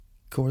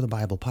Core of the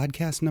Bible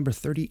podcast number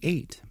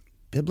 38,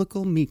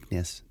 Biblical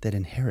Meekness that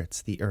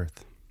Inherits the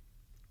Earth.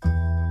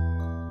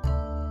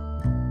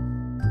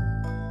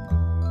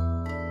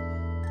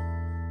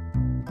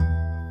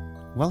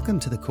 Welcome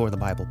to the Core of the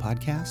Bible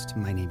podcast.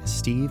 My name is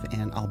Steve,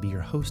 and I'll be your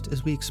host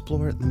as we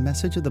explore the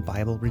message of the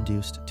Bible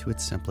reduced to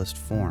its simplest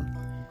form.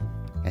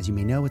 As you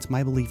may know, it's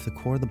my belief the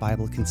core of the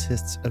Bible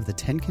consists of the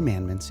Ten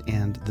Commandments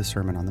and the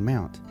Sermon on the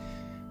Mount.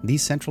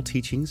 These central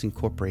teachings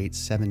incorporate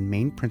 7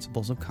 main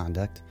principles of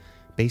conduct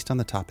based on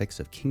the topics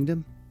of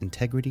kingdom,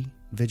 integrity,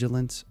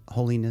 vigilance,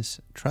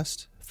 holiness,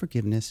 trust,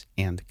 forgiveness,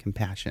 and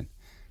compassion.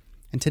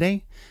 And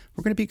today,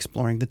 we're going to be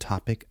exploring the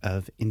topic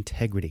of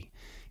integrity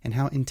and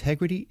how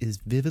integrity is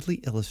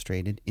vividly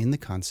illustrated in the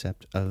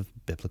concept of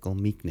biblical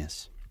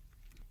meekness.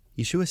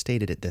 Yeshua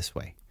stated it this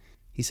way.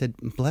 He said,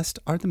 "Blessed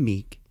are the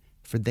meek,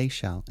 for they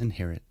shall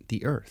inherit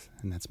the earth."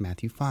 And that's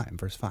Matthew 5,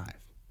 verse 5.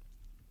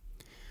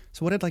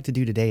 So what I'd like to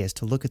do today is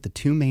to look at the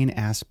 2 main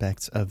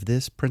aspects of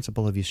this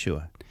principle of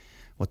Yeshua,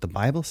 what the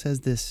Bible says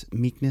this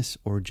meekness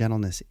or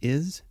gentleness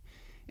is,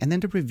 and then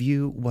to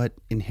review what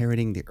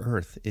inheriting the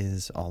earth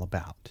is all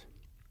about.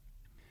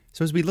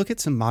 So as we look at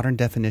some modern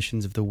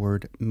definitions of the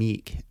word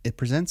meek, it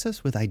presents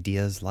us with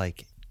ideas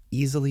like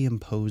easily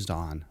imposed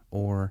on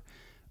or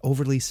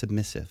overly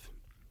submissive.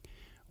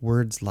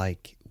 Words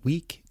like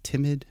weak,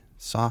 timid,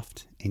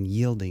 soft, and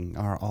yielding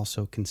are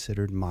also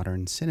considered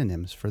modern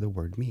synonyms for the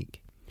word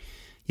meek.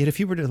 Yet if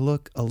you were to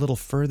look a little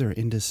further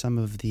into some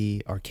of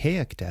the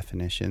archaic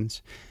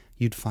definitions,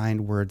 you'd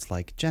find words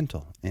like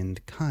gentle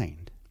and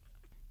kind.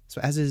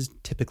 So as is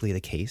typically the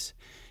case,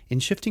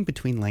 in shifting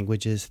between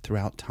languages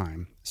throughout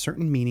time,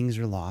 certain meanings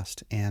are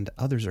lost and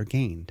others are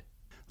gained.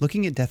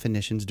 Looking at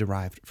definitions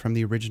derived from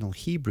the original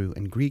Hebrew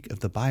and Greek of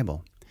the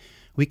Bible,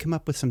 we come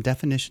up with some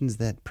definitions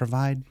that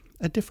provide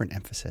a different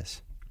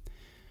emphasis.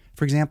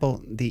 For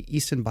example, the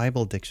Easton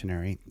Bible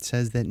Dictionary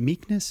says that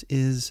meekness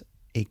is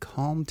a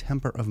calm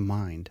temper of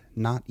mind,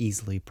 not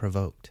easily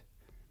provoked.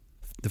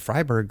 The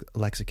Freiburg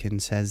lexicon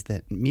says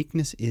that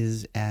meekness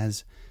is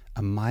as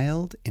a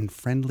mild and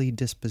friendly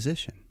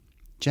disposition,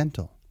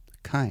 gentle,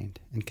 kind,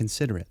 and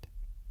considerate.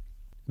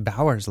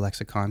 Bauer's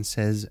lexicon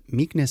says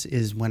meekness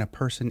is when a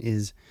person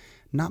is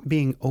not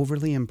being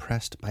overly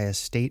impressed by a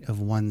state of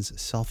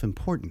one's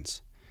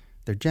self-importance.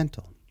 They're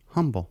gentle,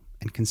 humble,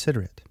 and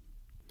considerate.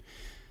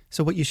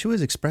 So what Yeshua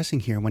is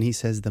expressing here when he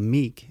says the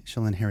meek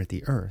shall inherit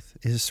the earth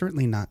is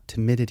certainly not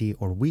timidity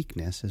or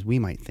weakness as we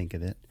might think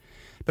of it,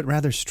 but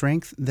rather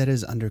strength that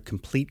is under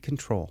complete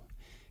control,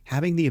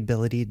 having the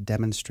ability to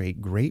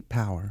demonstrate great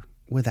power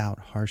without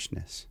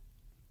harshness.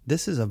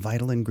 This is a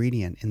vital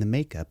ingredient in the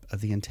makeup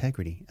of the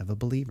integrity of a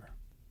believer.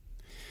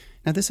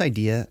 Now, this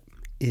idea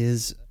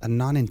is a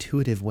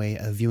non-intuitive way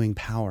of viewing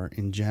power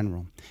in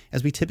general,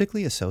 as we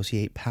typically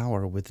associate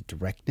power with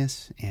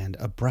directness and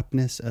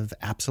abruptness of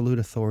absolute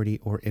authority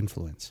or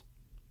influence.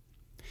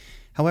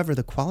 However,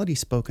 the quality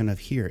spoken of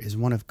here is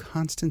one of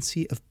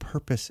constancy of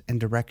purpose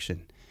and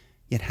direction,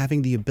 yet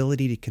having the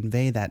ability to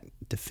convey that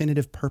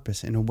definitive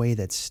purpose in a way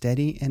that's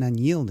steady and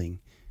unyielding,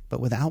 but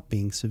without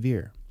being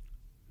severe.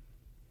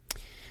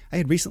 I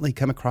had recently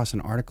come across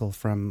an article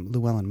from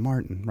Llewellyn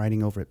Martin,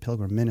 writing over at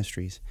Pilgrim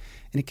Ministries,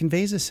 and it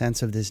conveys a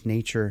sense of this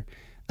nature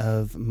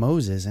of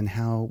Moses and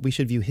how we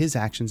should view his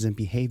actions and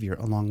behavior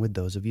along with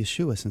those of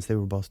Yeshua, since they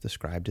were both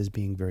described as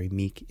being very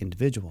meek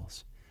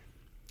individuals.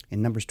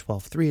 In Numbers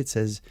 12:3 it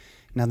says,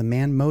 "Now the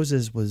man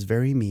Moses was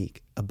very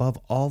meek above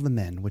all the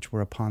men which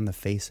were upon the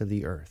face of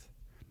the earth."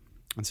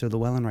 And so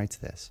Llewellyn writes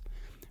this,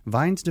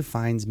 "Vines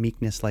defines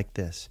meekness like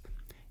this.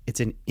 It's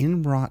an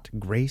inwrought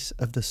grace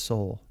of the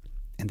soul,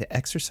 and the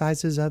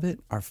exercises of it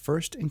are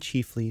first and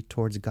chiefly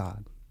towards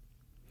God.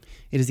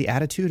 It is the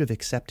attitude of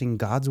accepting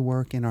God's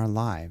work in our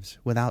lives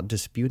without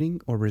disputing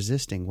or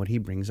resisting what he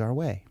brings our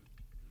way.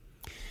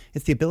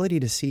 It's the ability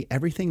to see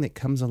everything that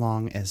comes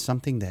along as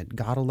something that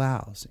God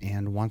allows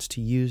and wants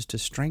to use to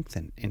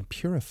strengthen and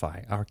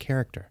purify our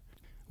character.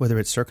 Whether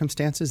it's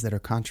circumstances that are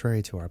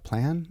contrary to our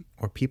plan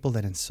or people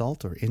that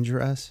insult or injure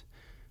us,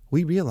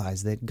 we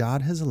realize that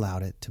God has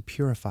allowed it to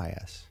purify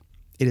us.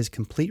 It is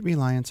complete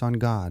reliance on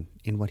God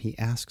in what he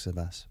asks of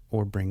us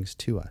or brings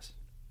to us."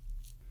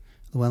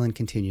 Llewellyn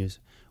continues,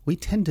 "We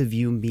tend to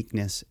view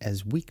meekness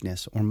as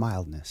weakness or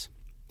mildness.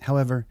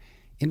 However,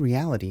 in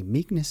reality,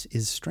 meekness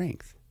is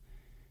strength.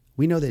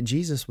 We know that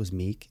Jesus was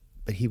meek,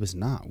 but he was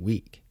not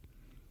weak.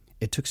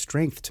 It took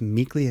strength to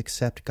meekly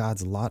accept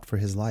God's lot for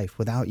his life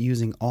without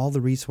using all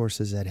the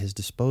resources at his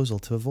disposal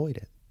to avoid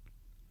it.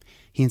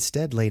 He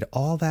instead laid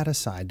all that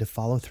aside to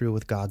follow through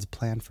with God's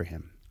plan for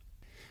him.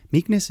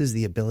 Meekness is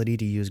the ability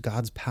to use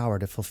God's power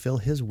to fulfill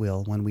his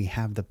will when we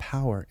have the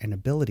power and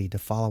ability to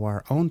follow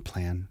our own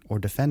plan or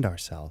defend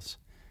ourselves.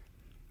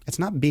 It's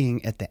not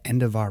being at the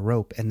end of our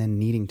rope and then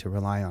needing to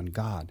rely on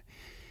God.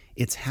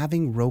 It's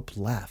having rope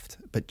left,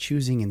 but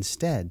choosing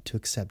instead to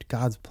accept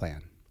God's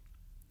plan.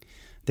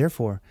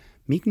 Therefore,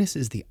 meekness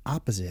is the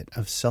opposite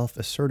of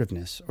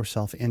self-assertiveness or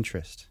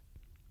self-interest.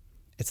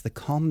 It's the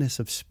calmness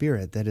of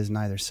spirit that is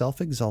neither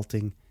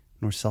self-exalting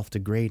nor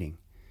self-degrading.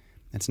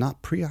 It's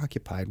not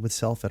preoccupied with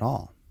self at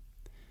all.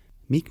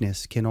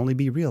 Meekness can only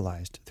be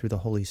realized through the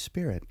Holy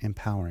Spirit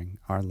empowering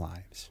our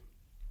lives.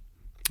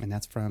 And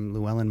that's from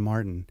Llewellyn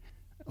Martin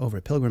over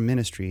at Pilgrim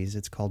Ministries.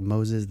 It's called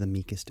Moses the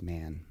Meekest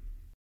Man.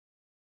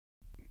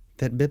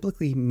 That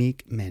biblically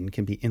meek men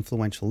can be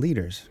influential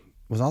leaders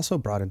was also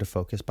brought into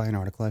focus by an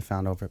article I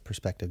found over at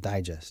Perspective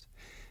Digest.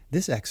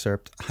 This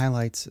excerpt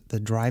highlights the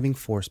driving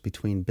force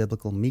between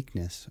biblical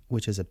meekness,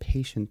 which is a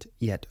patient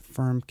yet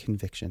firm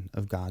conviction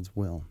of God's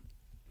will.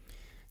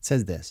 It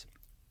says this: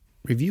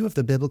 review of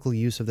the biblical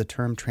use of the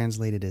term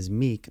translated as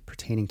meek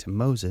pertaining to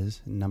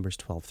Moses in Numbers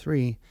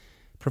 12:3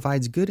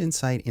 provides good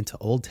insight into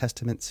Old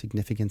Testament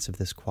significance of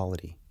this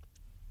quality.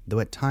 Though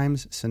at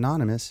times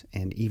synonymous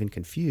and even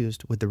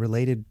confused with the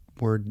related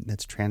word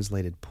that's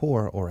translated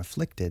poor or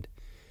afflicted,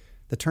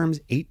 the term's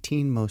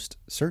 18 most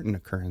certain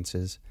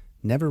occurrences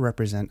never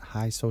represent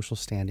high social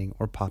standing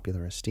or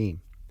popular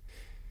esteem.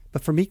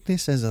 But for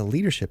meekness as a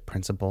leadership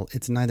principle,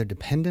 it's neither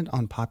dependent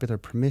on popular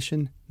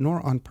permission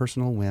nor on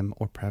personal whim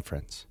or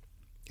preference.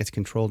 It's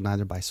controlled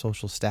neither by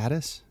social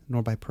status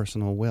nor by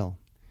personal will.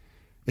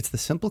 It's the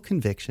simple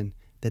conviction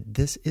that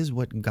this is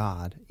what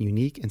God,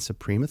 unique and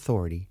supreme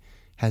authority,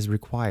 has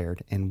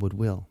required and would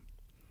will.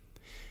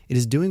 It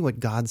is doing what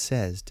God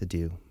says to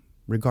do,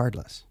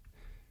 regardless.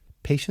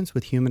 Patience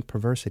with human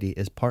perversity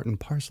is part and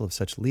parcel of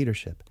such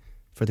leadership,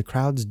 for the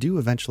crowds do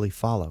eventually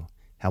follow,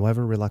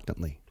 however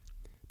reluctantly.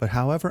 But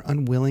however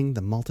unwilling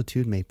the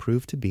multitude may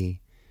prove to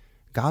be,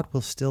 God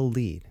will still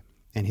lead,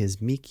 and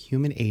his meek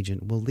human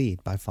agent will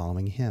lead by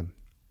following him.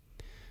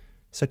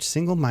 Such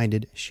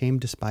single-minded,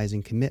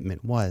 shame-despising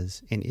commitment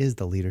was and is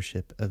the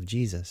leadership of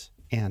Jesus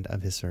and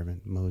of his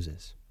servant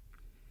Moses.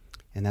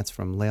 And that's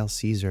from Lael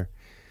Caesar,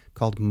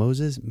 called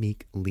Moses'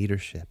 Meek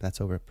Leadership.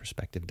 That's over at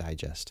Perspective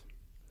Digest.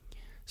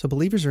 So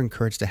believers are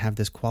encouraged to have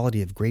this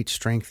quality of great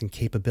strength and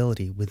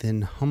capability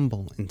within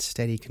humble and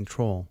steady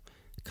control,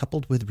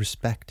 coupled with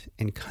respect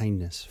and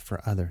kindness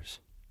for others.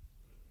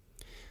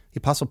 The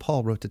Apostle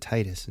Paul wrote to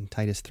Titus in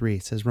Titus 3,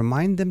 it says,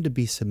 remind them to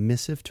be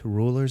submissive to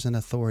rulers and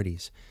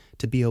authorities,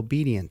 to be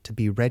obedient, to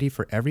be ready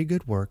for every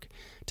good work,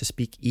 to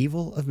speak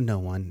evil of no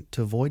one,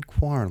 to avoid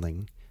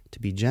quarreling, to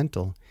be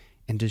gentle,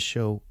 and to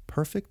show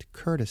perfect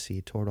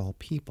courtesy toward all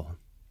people.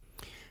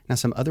 Now,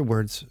 some other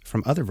words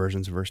from other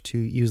versions of verse 2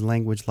 use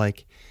language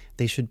like,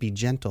 they should be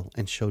gentle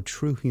and show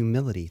true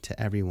humility to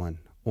everyone,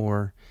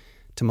 or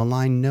to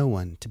malign no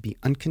one, to be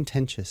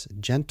uncontentious,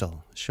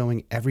 gentle,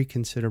 showing every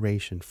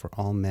consideration for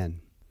all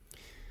men.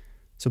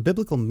 So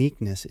biblical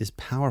meekness is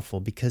powerful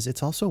because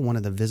it's also one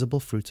of the visible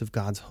fruits of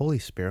God's Holy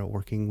Spirit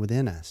working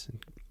within us. In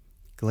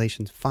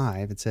Galatians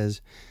 5, it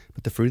says,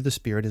 but the fruit of the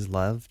Spirit is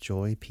love,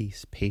 joy,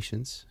 peace,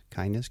 patience,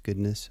 kindness,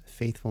 goodness,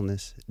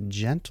 faithfulness,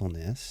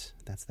 gentleness,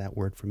 that's that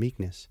word for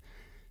meekness,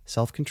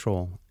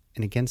 self-control,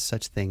 and against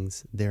such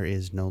things there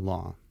is no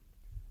law.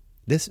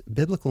 This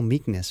biblical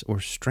meekness or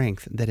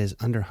strength that is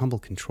under humble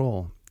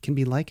control can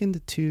be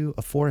likened to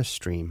a forest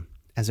stream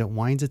as it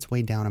winds its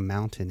way down a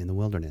mountain in the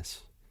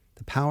wilderness.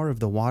 The power of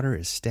the water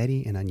is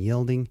steady and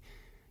unyielding,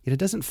 yet it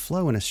doesn't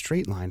flow in a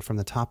straight line from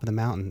the top of the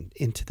mountain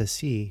into the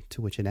sea to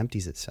which it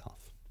empties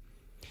itself.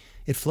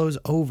 It flows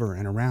over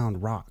and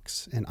around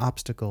rocks and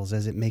obstacles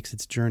as it makes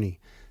its journey,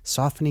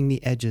 softening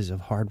the edges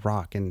of hard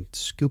rock and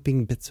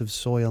scooping bits of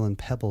soil and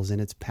pebbles in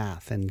its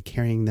path and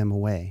carrying them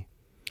away.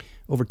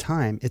 Over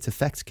time, its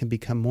effects can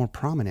become more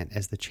prominent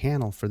as the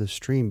channel for the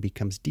stream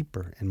becomes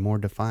deeper and more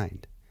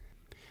defined.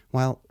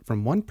 While,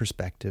 from one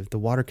perspective, the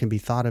water can be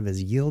thought of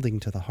as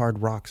yielding to the hard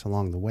rocks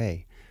along the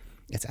way,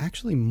 it's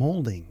actually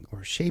molding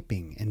or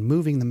shaping and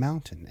moving the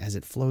mountain as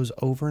it flows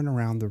over and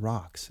around the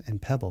rocks and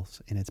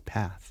pebbles in its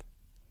path.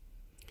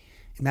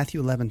 In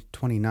Matthew 11:29,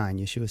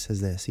 Yeshua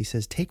says this. He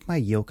says, take my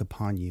yoke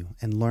upon you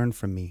and learn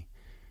from me,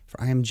 for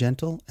I am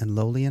gentle and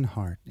lowly in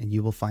heart, and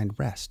you will find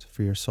rest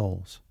for your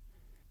souls.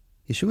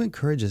 Yeshua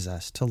encourages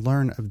us to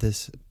learn of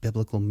this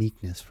biblical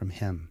meekness from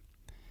him.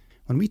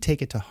 When we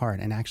take it to heart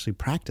and actually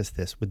practice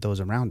this with those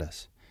around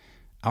us,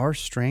 our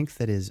strength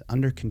that is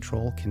under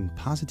control can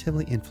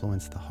positively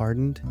influence the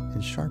hardened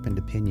and sharpened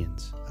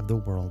opinions of the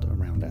world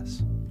around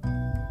us.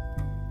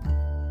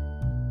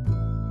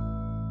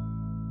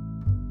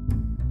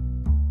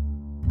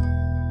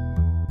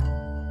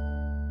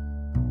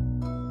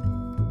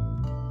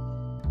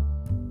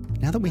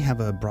 Now that we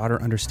have a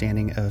broader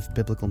understanding of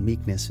biblical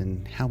meekness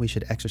and how we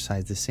should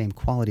exercise the same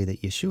quality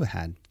that Yeshua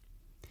had,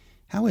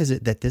 how is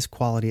it that this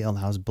quality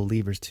allows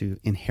believers to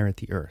inherit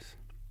the earth?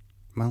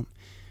 Well,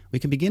 we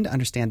can begin to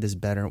understand this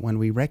better when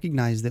we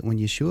recognize that when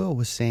Yeshua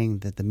was saying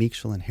that the meek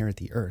shall inherit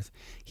the earth,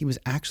 he was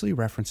actually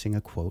referencing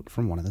a quote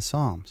from one of the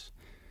Psalms.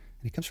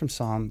 And it comes from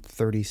Psalm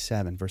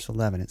 37, verse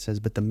 11. It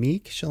says, but the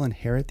meek shall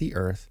inherit the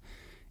earth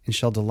and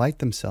shall delight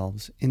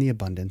themselves in the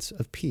abundance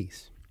of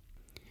peace.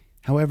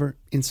 However,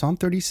 in Psalm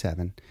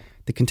 37,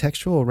 the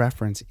contextual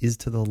reference is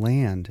to the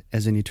land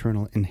as an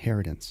eternal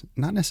inheritance,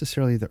 not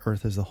necessarily the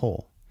earth as a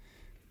whole.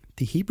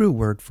 The Hebrew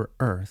word for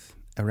earth,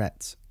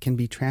 eretz, can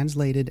be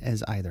translated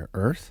as either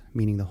earth,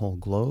 meaning the whole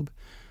globe,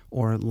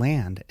 or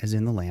land, as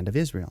in the land of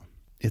Israel.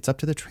 It's up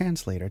to the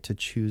translator to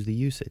choose the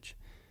usage.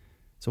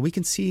 So we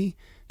can see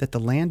that the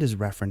land is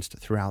referenced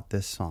throughout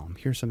this psalm.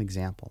 Here are some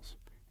examples.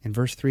 In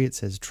verse 3 it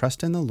says,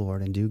 "Trust in the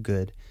Lord and do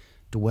good,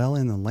 dwell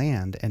in the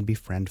land and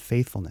befriend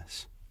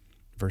faithfulness."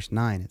 Verse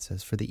 9 it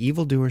says, "For the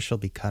evildoer shall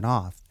be cut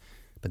off,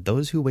 but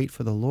those who wait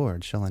for the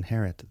Lord shall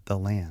inherit the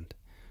land."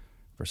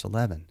 Verse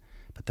 11,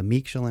 "But the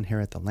meek shall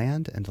inherit the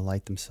land and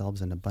delight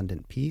themselves in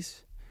abundant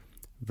peace."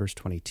 Verse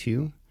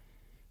 22,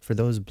 "For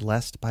those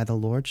blessed by the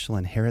Lord shall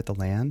inherit the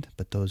land,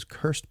 but those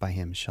cursed by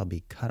him shall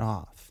be cut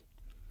off."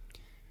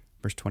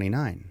 Verse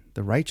 29,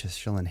 "The righteous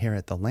shall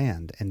inherit the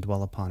land and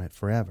dwell upon it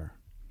forever."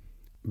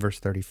 Verse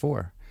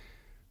 34,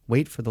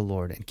 "Wait for the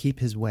Lord and keep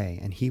his way,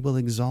 and he will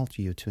exalt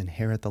you to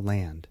inherit the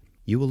land.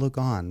 You will look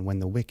on when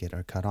the wicked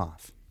are cut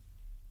off."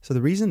 So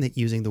the reason that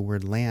using the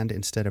word land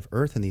instead of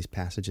earth in these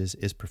passages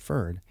is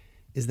preferred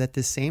is that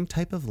this same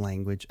type of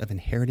language of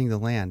inheriting the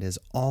land is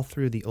all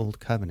through the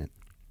Old Covenant.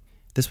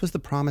 This was the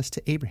promise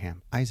to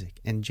Abraham, Isaac,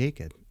 and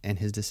Jacob and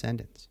his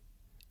descendants.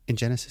 In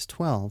Genesis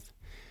 12,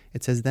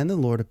 it says, "Then the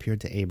Lord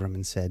appeared to Abram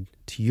and said,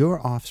 'To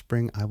your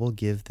offspring I will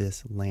give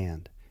this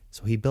land.'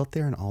 So he built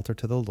there an altar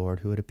to the Lord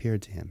who had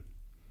appeared to him."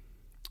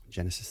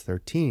 Genesis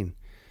 13,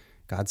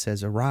 God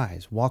says,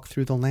 "Arise, walk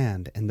through the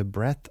land and the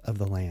breadth of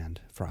the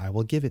land, for I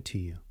will give it to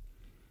you."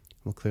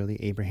 Well, clearly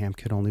Abraham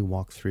could only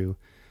walk through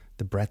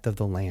the breadth of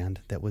the land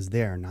that was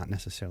there, not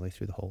necessarily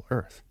through the whole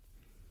earth.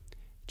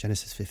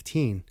 Genesis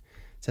 15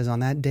 says,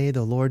 "On that day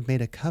the Lord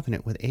made a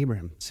covenant with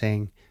Abraham,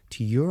 saying,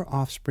 'To your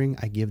offspring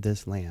I give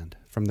this land,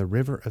 from the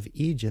river of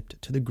Egypt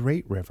to the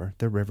great river,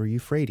 the river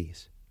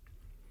Euphrates.'"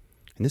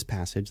 In this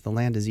passage, the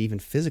land is even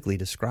physically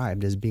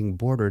described as being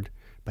bordered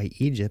by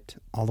Egypt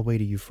all the way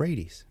to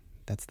Euphrates.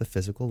 That's the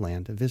physical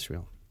land of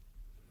Israel.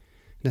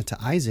 Now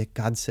to Isaac,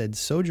 God said,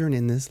 "Sojourn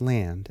in this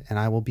land, and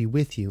I will be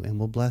with you and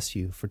will bless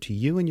you. For to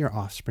you and your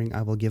offspring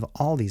I will give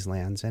all these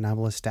lands, and I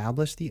will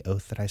establish the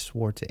oath that I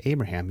swore to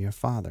Abraham your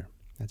father."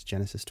 That's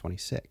Genesis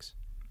 26.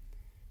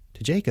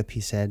 To Jacob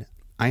he said,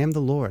 "I am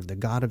the Lord, the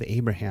God of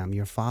Abraham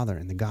your father,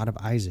 and the God of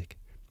Isaac.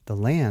 The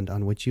land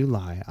on which you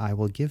lie I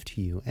will give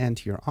to you and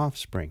to your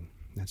offspring."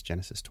 That's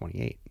Genesis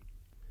 28.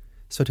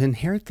 So to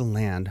inherit the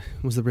land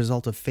was the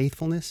result of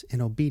faithfulness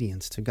and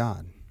obedience to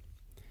God.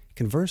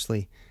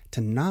 Conversely,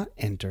 to not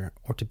enter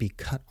or to be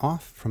cut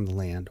off from the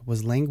land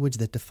was language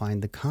that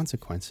defined the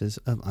consequences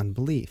of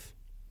unbelief.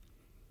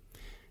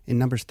 In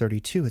Numbers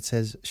 32 it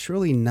says,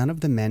 "Surely none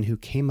of the men who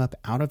came up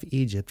out of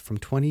Egypt from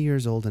 20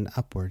 years old and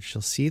upward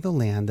shall see the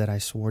land that I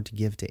swore to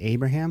give to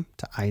Abraham,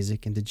 to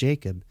Isaac, and to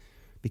Jacob,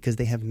 because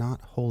they have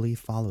not wholly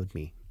followed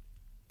me."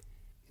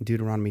 In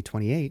Deuteronomy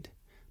 28,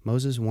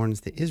 Moses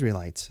warns the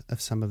Israelites of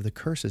some of the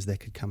curses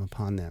that could come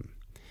upon them.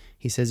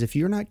 He says, "If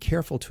you're not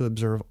careful to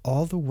observe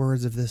all the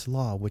words of this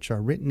law which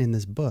are written in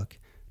this book,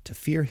 to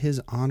fear his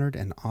honored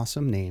and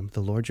awesome name,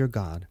 the Lord your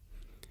God,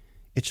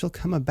 it shall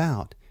come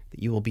about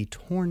that you will be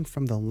torn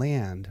from the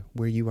land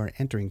where you are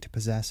entering to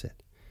possess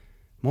it.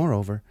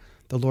 Moreover,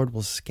 the Lord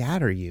will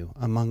scatter you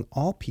among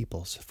all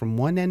peoples from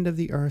one end of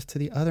the earth to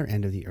the other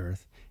end of the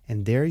earth,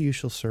 and there you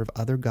shall serve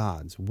other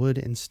gods, wood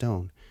and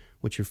stone,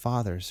 which your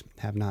fathers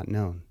have not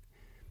known.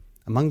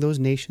 Among those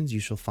nations you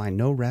shall find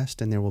no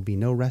rest, and there will be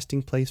no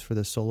resting place for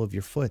the sole of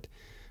your foot.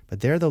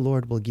 But there the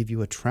Lord will give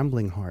you a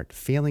trembling heart,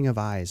 failing of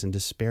eyes, and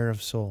despair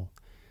of soul.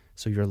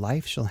 So your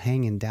life shall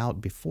hang in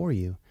doubt before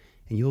you,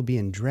 and you will be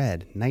in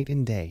dread night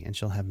and day, and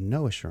shall have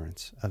no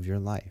assurance of your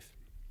life."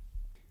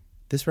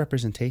 This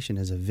representation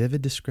is a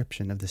vivid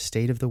description of the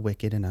state of the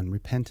wicked and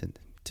unrepentant,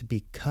 to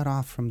be cut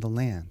off from the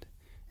land,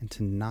 and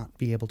to not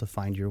be able to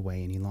find your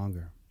way any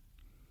longer.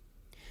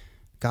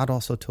 God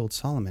also told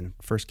Solomon in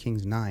 1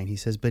 Kings 9, he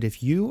says, "But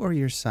if you or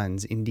your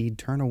sons indeed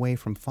turn away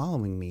from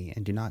following me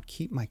and do not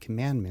keep my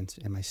commandments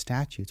and my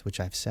statutes which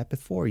I have set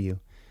before you,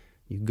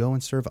 you go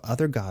and serve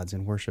other gods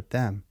and worship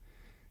them,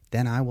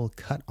 then I will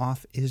cut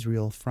off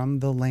Israel from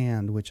the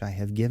land which I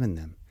have given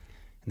them,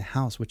 and the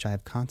house which I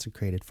have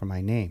consecrated for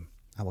my name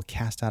I will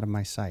cast out of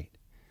my sight.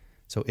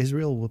 So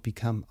Israel will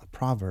become a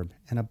proverb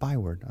and a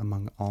byword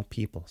among all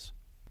peoples."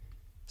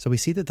 So we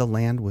see that the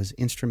land was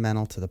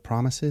instrumental to the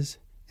promises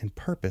and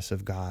purpose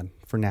of God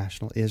for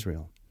national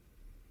Israel.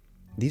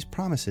 These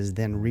promises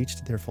then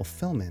reached their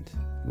fulfillment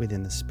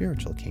within the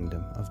spiritual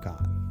kingdom of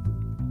God.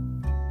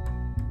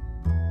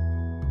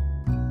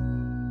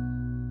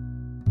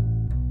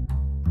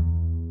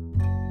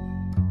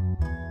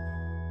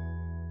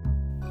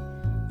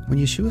 When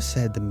Yeshua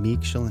said the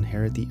meek shall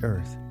inherit the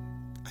earth,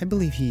 I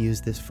believe he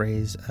used this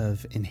phrase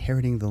of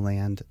inheriting the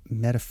land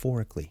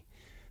metaphorically,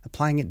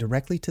 applying it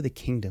directly to the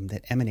kingdom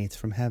that emanates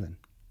from heaven.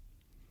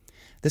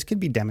 This can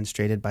be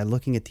demonstrated by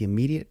looking at the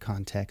immediate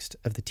context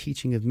of the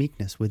teaching of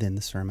meekness within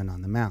the Sermon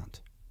on the Mount.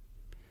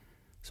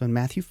 So in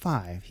Matthew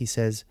 5, he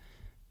says,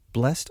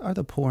 "Blessed are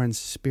the poor in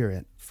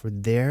spirit, for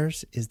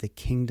theirs is the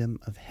kingdom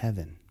of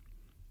heaven."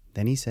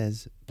 Then he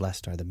says,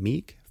 "Blessed are the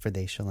meek, for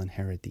they shall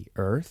inherit the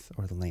earth,"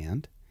 or the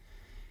land.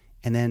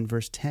 And then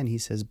verse 10, he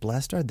says,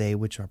 "Blessed are they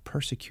which are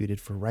persecuted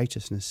for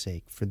righteousness'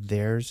 sake, for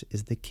theirs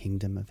is the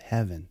kingdom of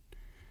heaven."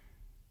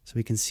 So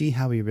we can see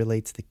how he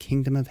relates the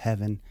kingdom of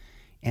heaven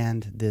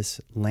and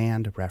this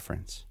land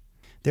reference.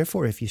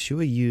 Therefore, if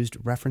Yeshua used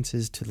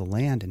references to the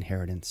land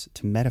inheritance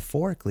to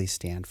metaphorically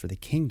stand for the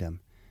kingdom,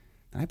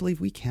 then I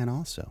believe we can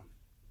also.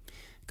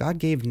 God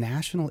gave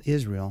national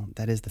Israel,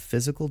 that is the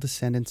physical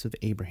descendants of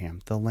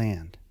Abraham, the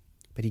land.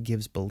 But he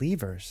gives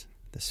believers,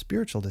 the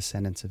spiritual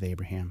descendants of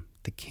Abraham,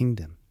 the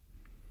kingdom.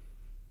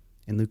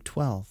 In Luke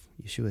 12,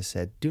 Yeshua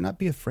said, "Do not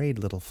be afraid,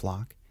 little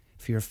flock,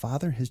 for your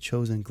Father has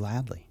chosen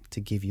gladly to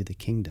give you the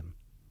kingdom."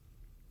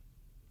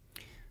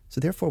 So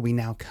therefore, we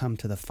now come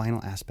to the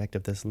final aspect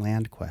of this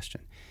land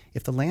question.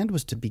 If the land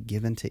was to be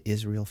given to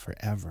Israel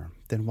forever,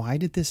 then why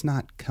did this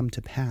not come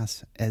to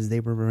pass as they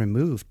were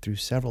removed through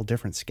several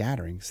different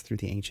scatterings through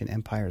the ancient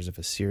empires of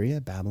Assyria,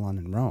 Babylon,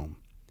 and Rome?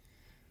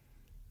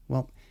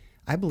 Well,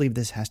 I believe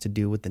this has to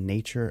do with the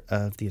nature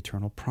of the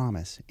eternal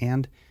promise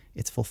and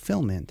its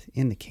fulfillment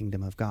in the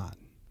kingdom of God.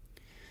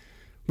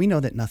 We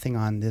know that nothing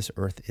on this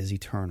earth is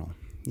eternal.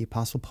 The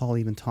Apostle Paul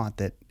even taught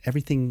that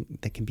everything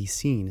that can be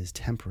seen is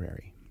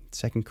temporary.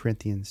 2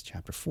 Corinthians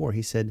chapter 4,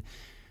 he said,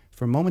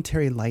 "For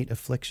momentary light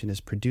affliction is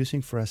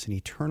producing for us an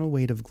eternal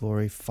weight of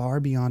glory far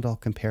beyond all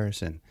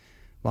comparison,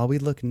 while we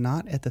look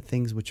not at the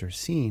things which are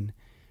seen,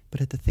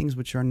 but at the things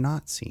which are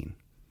not seen.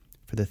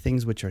 For the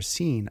things which are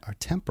seen are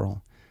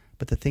temporal,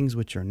 but the things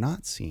which are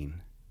not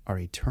seen are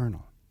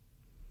eternal."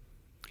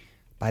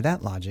 By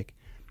that logic,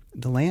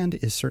 the land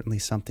is certainly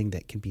something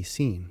that can be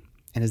seen,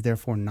 and is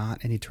therefore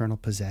not an eternal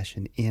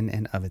possession in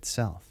and of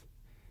itself.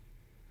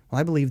 Well,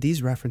 I believe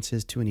these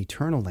references to an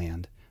eternal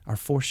land are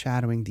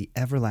foreshadowing the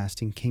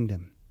everlasting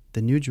kingdom,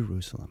 the New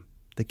Jerusalem,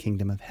 the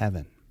kingdom of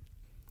heaven.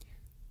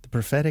 The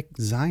prophetic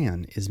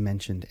Zion is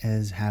mentioned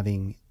as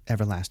having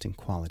everlasting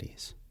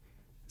qualities.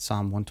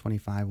 Psalm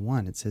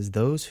 125:1, it says,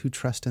 "Those who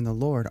trust in the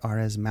Lord are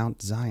as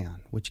Mount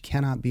Zion, which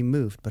cannot be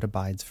moved but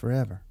abides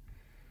forever."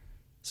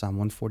 Psalm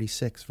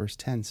 146, verse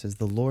 10 says,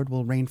 "The Lord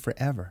will reign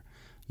forever.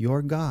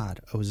 Your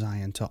God, O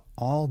Zion, to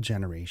all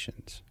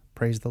generations.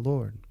 Praise the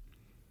Lord."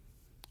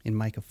 In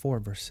Micah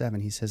 4, verse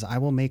 7, he says, "I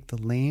will make the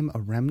lame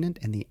a remnant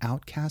and the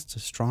outcasts a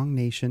strong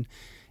nation,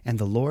 and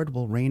the Lord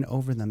will reign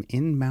over them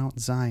in Mount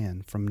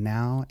Zion from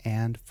now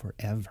and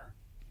forever."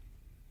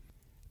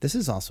 This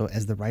is also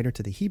as the writer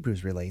to the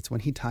Hebrews relates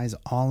when he ties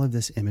all of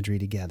this imagery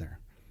together.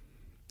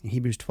 In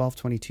Hebrews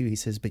 12:22, he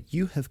says, "But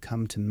you have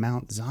come to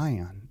Mount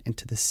Zion and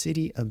to the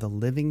city of the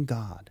living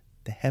God,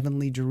 the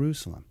heavenly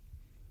Jerusalem."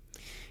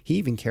 He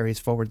even carries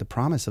forward the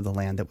promise of the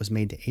land that was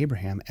made to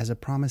Abraham as a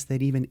promise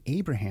that even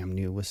Abraham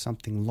knew was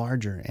something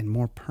larger and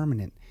more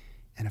permanent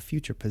and a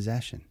future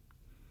possession.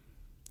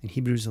 In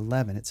Hebrews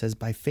 11, it says,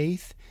 "By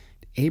faith,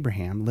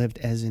 Abraham lived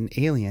as an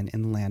alien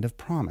in the land of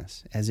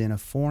promise, as in a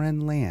foreign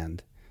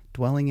land,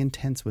 dwelling in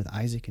tents with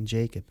Isaac and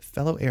Jacob,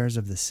 fellow heirs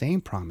of the same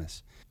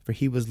promise, for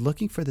he was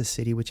looking for the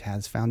city which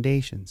has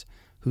foundations,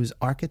 whose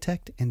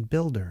architect and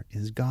builder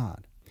is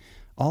God.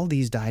 All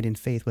these died in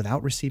faith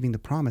without receiving the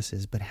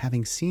promises, but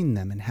having seen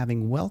them and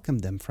having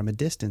welcomed them from a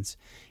distance,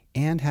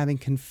 and having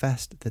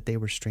confessed that they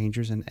were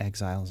strangers and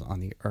exiles on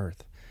the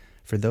earth.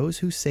 For those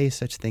who say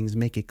such things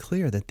make it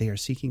clear that they are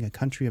seeking a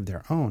country of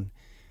their own,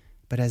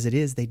 but as it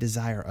is, they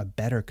desire a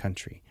better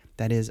country,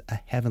 that is, a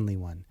heavenly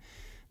one.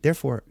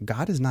 Therefore,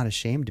 God is not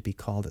ashamed to be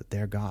called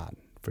their God,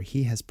 for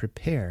he has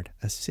prepared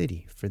a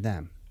city for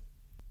them."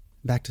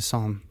 Back to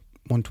Psalm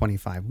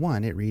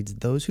 125:1, it reads,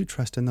 "Those who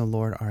trust in the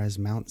Lord are as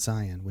Mount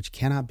Zion, which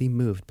cannot be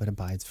moved but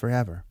abides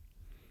forever."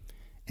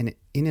 And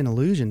in an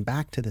allusion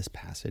back to this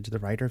passage, the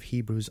writer of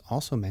Hebrews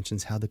also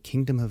mentions how the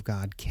kingdom of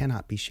God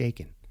cannot be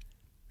shaken.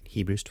 In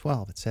Hebrews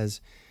 12, it says,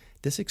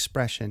 "This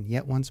expression,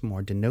 yet once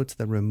more, denotes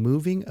the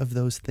removing of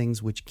those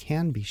things which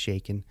can be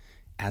shaken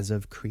as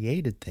of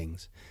created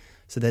things,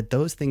 so that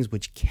those things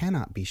which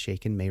cannot be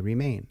shaken may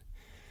remain.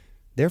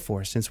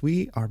 Therefore, since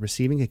we are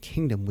receiving a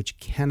kingdom which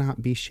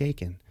cannot be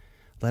shaken,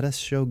 let us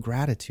show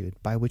gratitude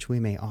by which we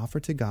may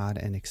offer to God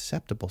an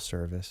acceptable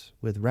service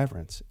with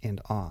reverence and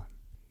awe."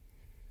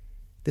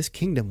 This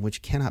kingdom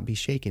which cannot be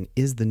shaken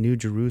is the New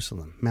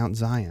Jerusalem, Mount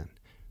Zion,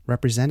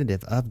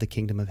 representative of the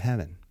kingdom of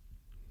heaven.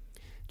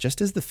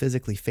 Just as the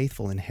physically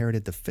faithful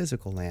inherited the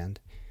physical land,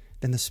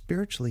 then the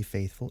spiritually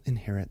faithful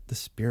inherit the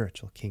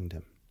spiritual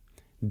kingdom.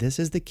 This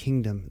is the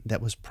kingdom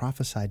that was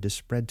prophesied to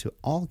spread to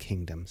all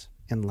kingdoms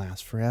and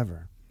last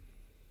forever.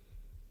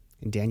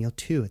 In Daniel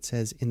 2, it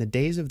says, "In the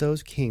days of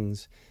those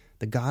kings,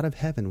 the God of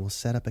heaven will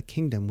set up a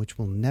kingdom which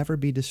will never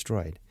be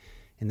destroyed,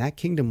 and that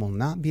kingdom will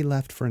not be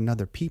left for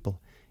another people.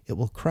 It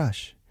will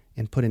crush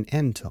and put an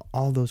end to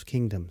all those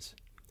kingdoms,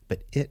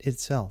 but it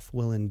itself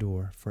will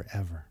endure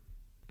forever."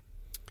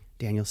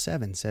 Daniel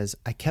 7 says,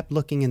 "I kept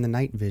looking in the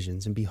night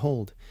visions, and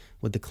behold,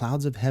 with the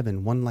clouds of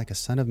heaven, one like a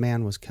son of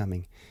man was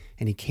coming,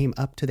 and he came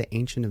up to the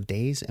Ancient of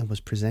Days and was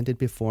presented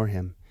before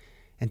him.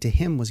 And to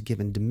him was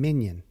given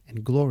dominion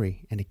and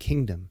glory and a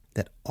kingdom,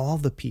 that all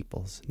the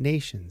peoples,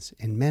 nations,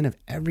 and men of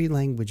every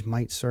language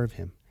might serve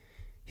him.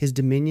 His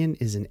dominion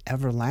is an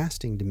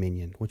everlasting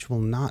dominion which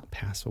will not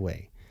pass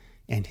away,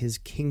 and his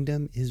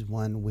kingdom is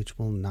one which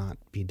will not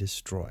be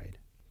destroyed."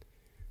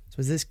 So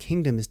as this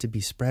kingdom is to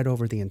be spread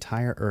over the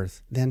entire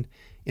earth, then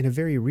in a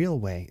very real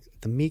way,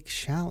 the meek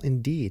shall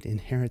indeed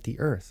inherit the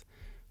earth,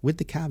 with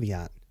the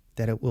caveat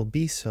that it will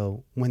be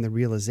so when the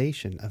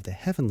realization of the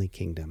heavenly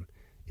kingdom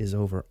is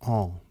over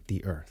all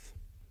the earth.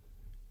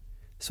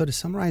 So to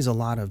summarize a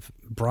lot of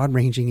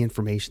broad-ranging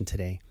information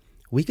today,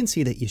 we can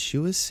see that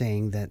Yeshua is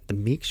saying that the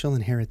meek shall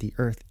inherit the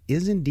earth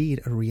is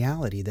indeed a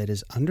reality that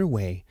is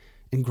underway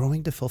and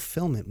growing to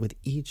fulfillment with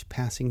each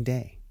passing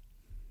day.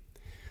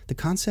 The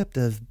concept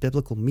of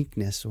biblical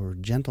meekness or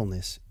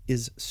gentleness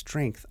is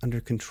strength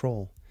under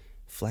control,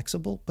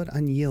 flexible but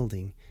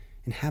unyielding,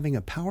 and having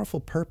a powerful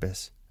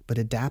purpose but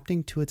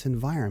adapting to its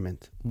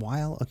environment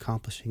while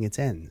accomplishing its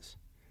ends.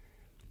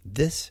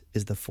 This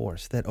is the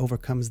force that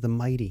overcomes the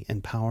mighty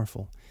and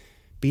powerful,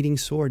 beating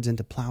swords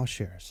into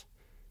plowshares,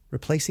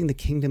 replacing the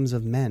kingdoms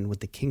of men with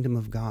the kingdom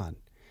of God,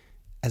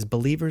 as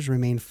believers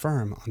remain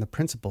firm on the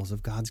principles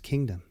of God's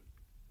kingdom.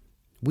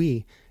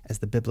 We, as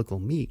the biblical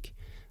meek,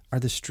 are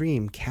the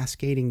stream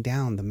cascading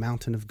down the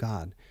mountain of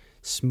God,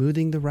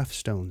 smoothing the rough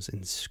stones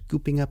and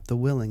scooping up the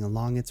willing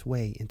along its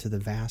way into the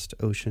vast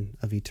ocean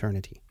of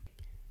eternity.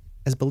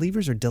 As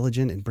believers are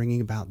diligent in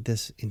bringing about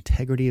this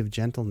integrity of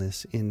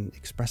gentleness in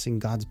expressing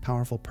God's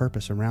powerful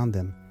purpose around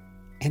them,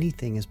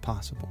 anything is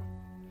possible.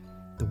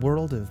 The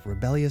world of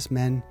rebellious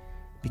men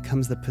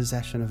becomes the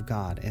possession of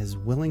God as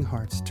willing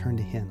hearts turn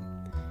to Him.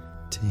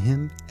 To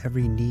Him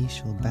every knee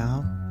shall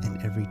bow and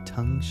every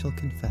tongue shall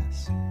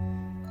confess.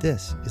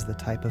 This is the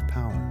type of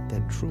power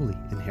that truly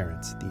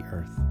inherits the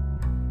earth.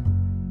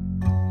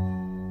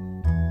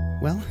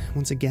 Well,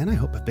 once again, I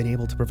hope I've been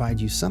able to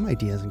provide you some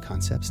ideas and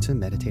concepts to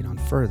meditate on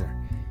further.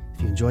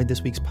 If you enjoyed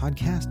this week's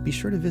podcast, be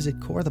sure to visit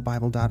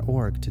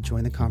coreofthebible.org to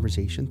join the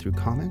conversation through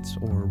comments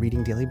or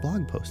reading daily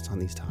blog posts on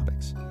these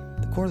topics.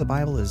 The Core of the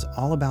Bible is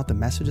all about the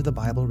message of the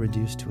Bible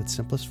reduced to its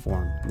simplest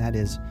form, and that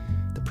is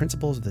the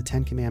principles of the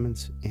Ten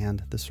Commandments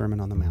and the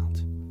Sermon on the Mount.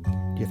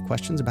 Do you have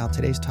questions about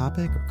today's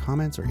topic or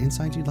comments or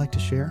insights you'd like to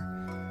share?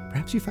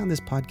 Perhaps you found this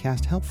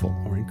podcast helpful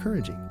or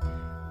encouraging.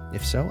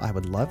 If so, I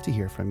would love to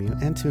hear from you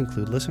and to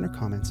include listener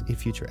comments in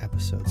future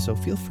episodes, so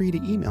feel free to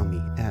email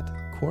me at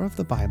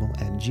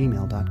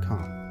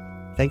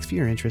coreofthebible@gmail.com. Thanks for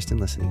your interest in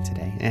listening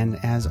today, and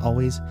as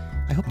always,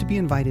 I hope to be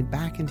invited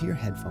back into your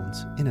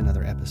headphones in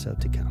another episode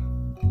to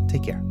come.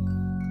 Take care.